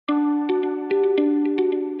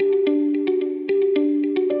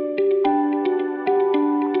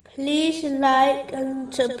like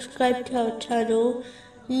and subscribe to our channel.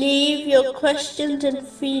 Leave your questions and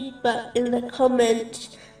feedback in the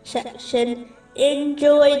comments section.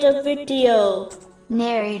 Enjoy the video.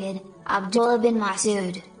 Narrated, Abdullah bin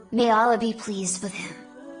Mas'ud, may Allah be pleased with him.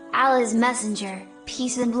 Allah's messenger,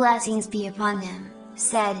 peace and blessings be upon him,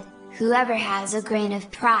 said, "Whoever has a grain of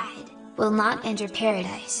pride, will not enter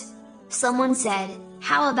paradise." Someone said,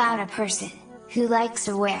 "How about a person, who likes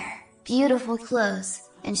to wear beautiful clothes,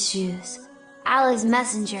 and shoes?" Allah's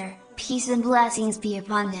messenger, peace and blessings be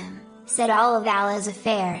upon him, said all of Allah's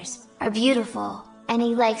affairs are beautiful, and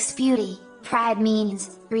he likes beauty. Pride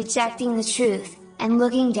means rejecting the truth, and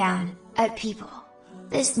looking down at people.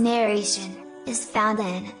 This narration is found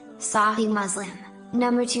in Sahih Muslim,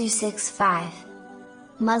 number 265.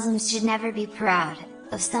 Muslims should never be proud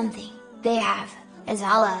of something they have, as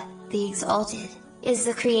Allah, the Exalted, is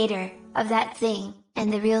the creator of that thing,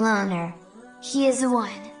 and the real owner. He is the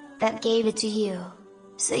one that gave it to you.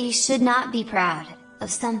 So you should not be proud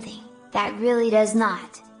of something that really does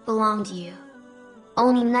not belong to you.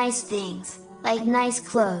 Owning nice things, like nice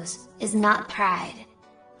clothes, is not pride.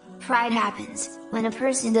 Pride happens when a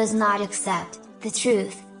person does not accept the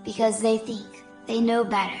truth, because they think they know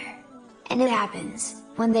better. And it happens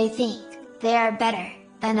when they think they are better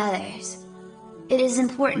than others. It is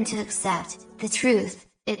important to accept the truth.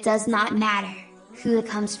 It does not matter who it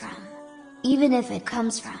comes from. Even if it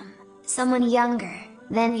comes from someone younger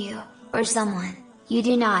than you, or someone you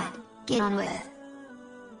do not get on with.